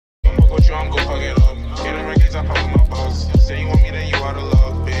with you, I'm gon' fuck it up. Get in records, I pop with my boss. Say you want me, then you out of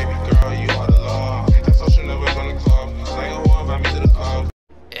love. Baby girl, you out of love. That social never gonna club. Like a whore, invite me to the club.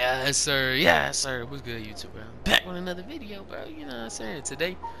 Yes, sir. Yes, sir. What's good, YouTube, bro? Back with another video, bro. You know what I'm saying?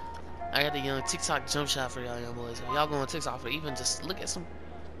 Today, I got the young TikTok jump shot for y'all young boys. If y'all go on TikTok or even just look at some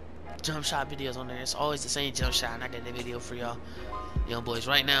jump shot videos on there, it's always the same jump shot, and I got the video for y'all young boys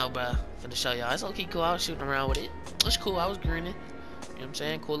right now, bro. Finna show y'all. It's okay, cool. I was shooting around with it. It's cool. I was greening. You know what I'm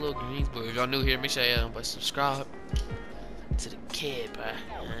saying? Cool little greens. But if y'all new here, make sure y'all subscribe to the kid, bro.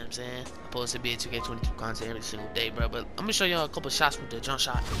 You know what I'm saying? I post NBA 2K22 content every single day, bro. But I'm gonna show y'all a couple shots with the jump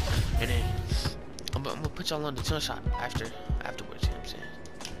shot, and then I'm gonna put y'all on the jump shot afterwards. You know what I'm saying?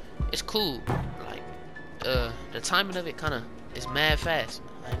 It's cool. Like the timing of it kind of is mad fast.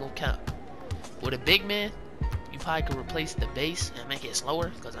 I ain't gonna count. With a big man, you probably could replace the base and make it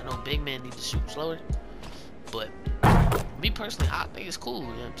slower, because I know big men need to shoot slower. But me personally, I think it's cool. You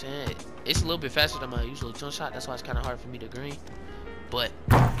know what I'm saying? It's a little bit faster than my usual jump shot. That's why it's kind of hard for me to green. But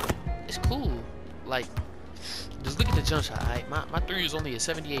it's cool. Like, just look at the jump shot. Right? My 3 is only a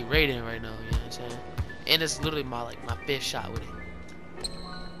 78 rating right now. You know what I'm saying? And it's literally my 5th shot with it.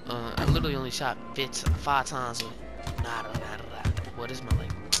 I literally only shot 5 times with it. Well, this is my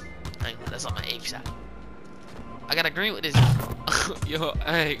that's on my 8th shot. I got a green with this. Yo,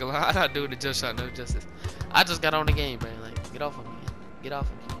 I ain't gonna lie. I'm not doing the jump shot no justice. I just got on the game, man. Like, get off of me. Get off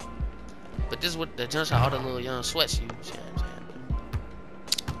of me. But this is what the jump shot all the little young sweats use. You know what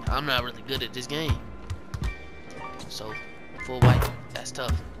I'm saying? I'm not really good at this game. So, full white, that's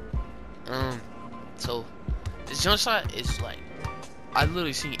tough. So, this jump shot is like, I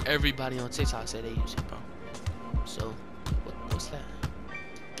literally seen everybody on TikTok say they use it, bro. So, what's that?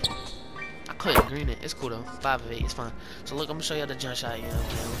 I couldn't green it. It's cool though. 5 of 8. It's fine. So look, I'm gonna show y'all the jump shot. You know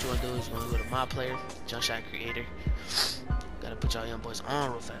what you wanna do is you wanna go to my player, jump shot creator. Gotta put y'all young boys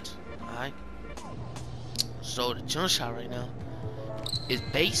on real fast. All right. So the jump shot right now is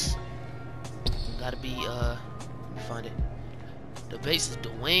base. Gotta be let me find it. The base is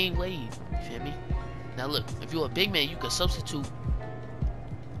Dwayne Wade. You feel me? Now look, if you're a big man, you can substitute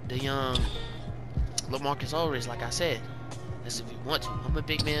the young LaMarcus Aldridge, like I said. That's if you want to. I'm a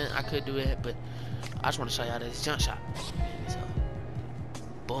big man, I could do it, but I just want to show y'all this jump shot. So,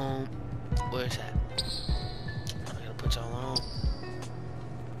 boom. Where's that? I gotta put y'all on.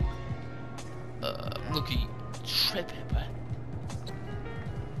 I'm looking tripping, bro.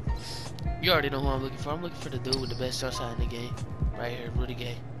 You already know who I'm looking for. I'm looking for the dude with the best jump shot in the game. Right here, Rudy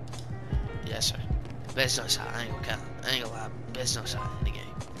Gay. Yes, sir. Best jump shot. I ain't gonna count. I ain't gonna lie. Best jump shot in the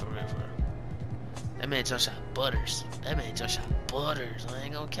game. For real, for real. That man jump shot butters. That man jump shot butters. I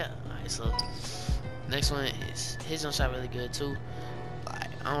ain't gonna count. Alright, so next one is his jump shot really good too. Like,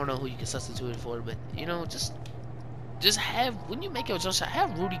 I don't know who you can substitute it for, but you know, just have, when you make your jump shot,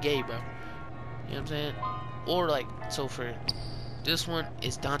 have Rudy Gay, bro. You know what I'm saying? Or like, so for this one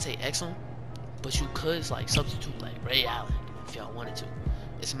is Dante Exum, but you could like substitute like Ray Allen if y'all wanted to.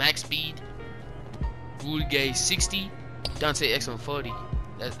 It's max speed, Rudy Gay 60, Dante Exum 40.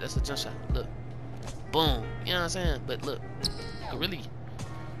 That's a jump shot. Look. Boom. You know what I'm saying? But look, you can really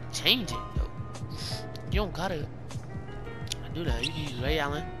change it, though. You don't gotta do that. You can use Ray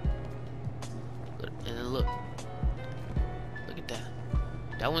Allen. And then look at that.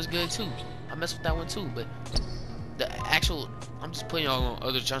 That one's good too. I mess with that one too. But the actual, I'm just putting y'all on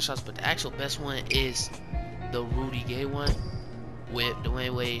other jump shots, but the actual best one is the Rudy Gay one with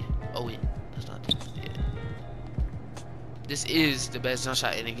Dwayne Wade. Oh wait, that's not it. Yeah. This is the best jump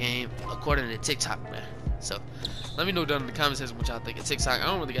shot in the game, according to TikTok, man. So, let me know down in the comment section what y'all think of TikTok. I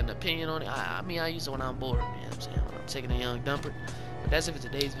don't really got an opinion on it. I mean, I use it when I'm bored, you know what I'm saying? When I'm taking a young dumper. But that's it for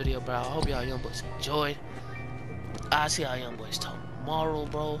today's video, bro. I hope y'all young boys enjoyed. I'll see y'all young boys tomorrow,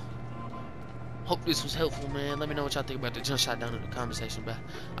 bro. Hope this was helpful, man. Let me know what y'all think about the jump shot down in the comment section, bro.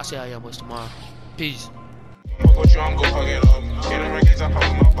 I'll see y'all young boys tomorrow. Peace. Fuck with you, I'm gon' fuck it up. Get in records, I pop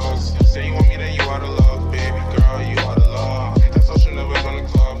with my boss. Say you want me, then you out of love. Baby girl, you out of love.